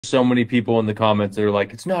So many people in the comments that are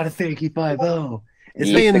like, it's not a fakie 5-0. We It's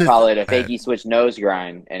used like, to call it a fakie switch nose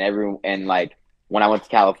grind, and like when I went to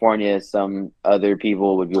California, some other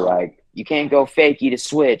people would be like, "You can't go fakie to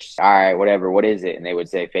switch." All right, whatever. What is it? And they would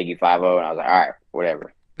say fakie 5-0, and I was like, "All right,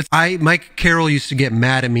 whatever." Mike Carroll used to get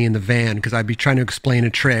mad at me in the van because I'd be trying to explain a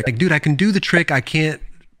trick. Like, dude, I can do the trick. I can't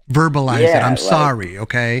verbalize it. I'm sorry,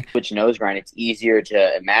 okay? Switch nose grind. It's easier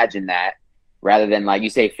to imagine that rather than like you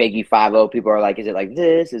say fakie 5-0. People are like, "Is it like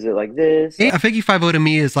this? Is it like this?" A fakie 5-0 to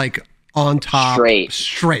me is like on top,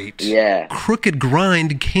 straight. Yeah. Crooked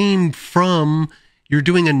grind came from you're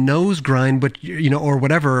doing a nose grind, but you know, or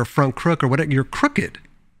whatever, a front crook or whatever. You're crooked.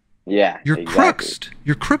 Yeah. You're crooksed.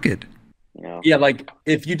 You're crooked. You know? Yeah, like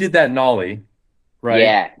if you did that nollie, right?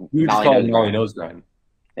 Yeah. You would just call it nollie nose grind.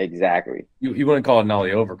 Exactly. You wouldn't call it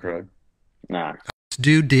nollie over crook. Nah. This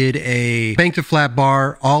dude did a bank to flat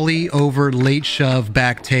bar, ollie over late shove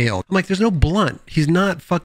back tail. I'm like, there's no blunt. He's not fucking